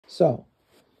So,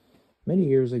 many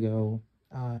years ago,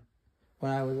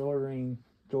 when I was ordering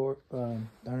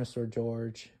Dinosaur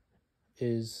George's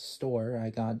store,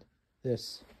 I got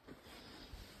this.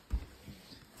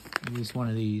 One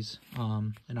of these,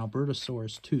 an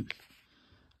albertosaurus tooth.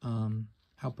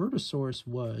 Albertosaurus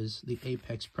was the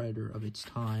apex predator of its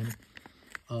time,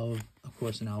 of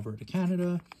course, in Alberta,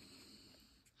 Canada.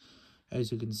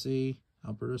 As you can see,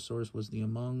 Albertosaurus was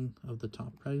among the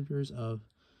top predators of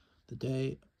the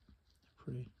day.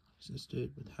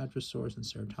 Existed with hadrosaurs and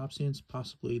ceratopsians,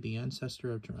 possibly the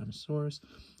ancestor of Tyrannosaurus.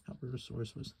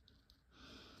 Albertosaurus was...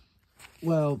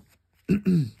 Well,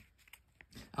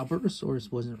 Albertosaurus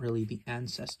wasn't really the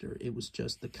ancestor, it was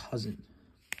just the cousin.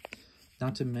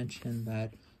 Not to mention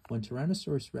that when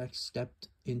Tyrannosaurus Rex stepped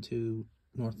into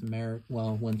North America,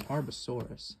 well, when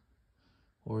Tarbosaurus,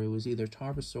 or it was either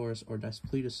Tarbosaurus or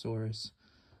Daspletosaurus,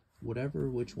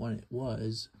 which one it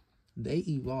was, they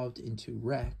evolved into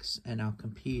Rex and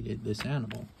outcompeted this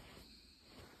animal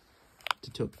to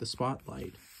take the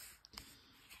spotlight.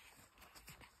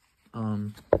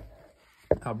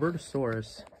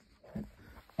 Albertosaurus,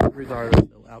 regardless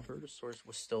though, Albertosaurus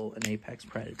was still an apex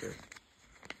predator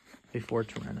before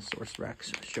Tyrannosaurus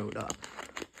Rex showed up.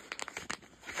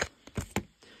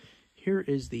 Here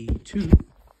is the tooth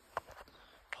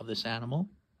of this animal.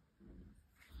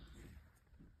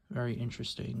 Very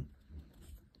interesting.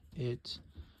 It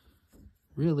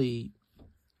really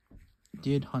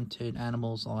did hunted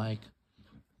animals like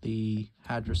the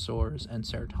hadrosaurs and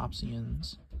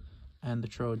ceratopsians and the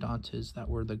troodontids that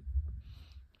were the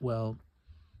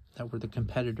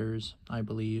competitors, I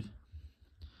believe,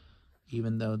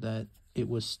 even though that it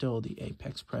was still the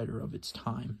apex predator of its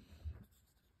time.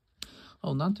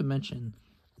 Oh, not to mention,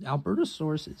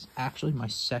 Albertosaurus is actually my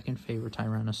second favorite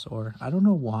tyrannosaur. I don't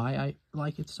know why I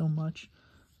like it so much,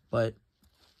 but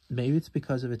maybe it's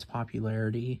because of its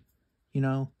popularity, you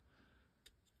know,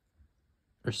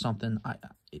 or something. I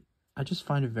just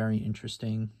find it very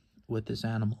interesting with this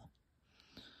animal.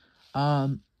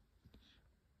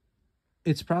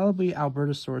 It's probably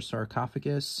Albertosaurus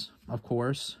sarcophagus, of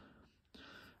course,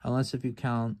 unless if you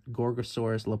count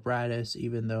Gorgosaurus labratus,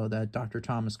 even though that Dr.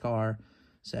 Thomas Carr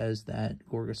says that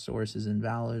Gorgosaurus is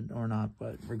invalid or not,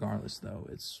 but regardless though,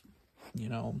 it's, you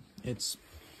know, this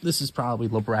is probably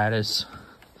labratus.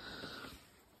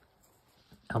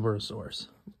 Albertosaurus.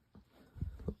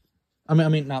 I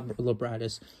mean, not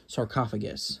labratus,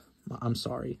 sarcophagus. I'm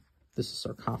sorry. This is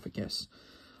sarcophagus.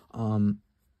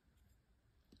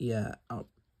 Yeah, I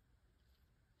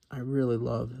really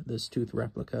love this tooth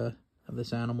replica of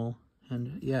this animal.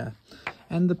 And yeah,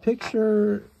 and the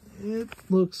picture, it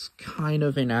looks kind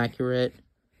of inaccurate.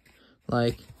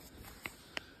 Like,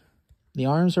 the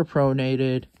arms are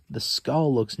pronated. The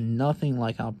skull looks nothing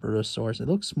like Albertosaurus. It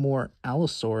looks more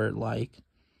Allosaur-like.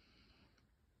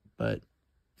 But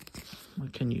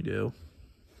what can you do?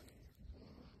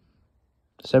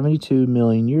 72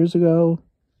 million years ago.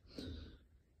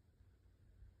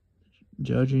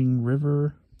 Judging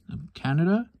River of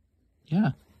Canada.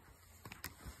 Yeah.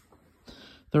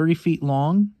 30 feet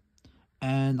long.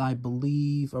 And I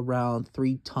believe around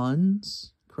 3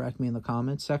 tons. Correct me in the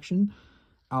comments section.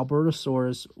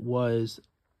 Albertosaurus was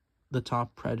the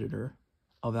top predator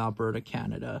of Alberta,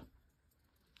 Canada.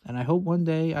 And I hope one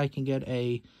day I can get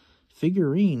a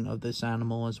figurine of this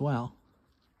animal as well.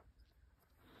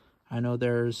 I know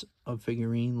there's a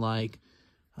figurine like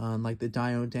the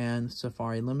Diodan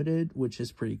Safari Limited, which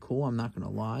is pretty cool, I'm not going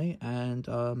to lie. And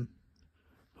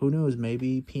who knows,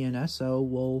 maybe PNSO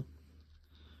will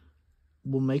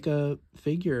make a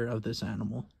figure of this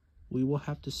animal. We will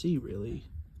have to see, really.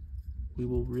 We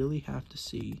will really have to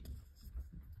see.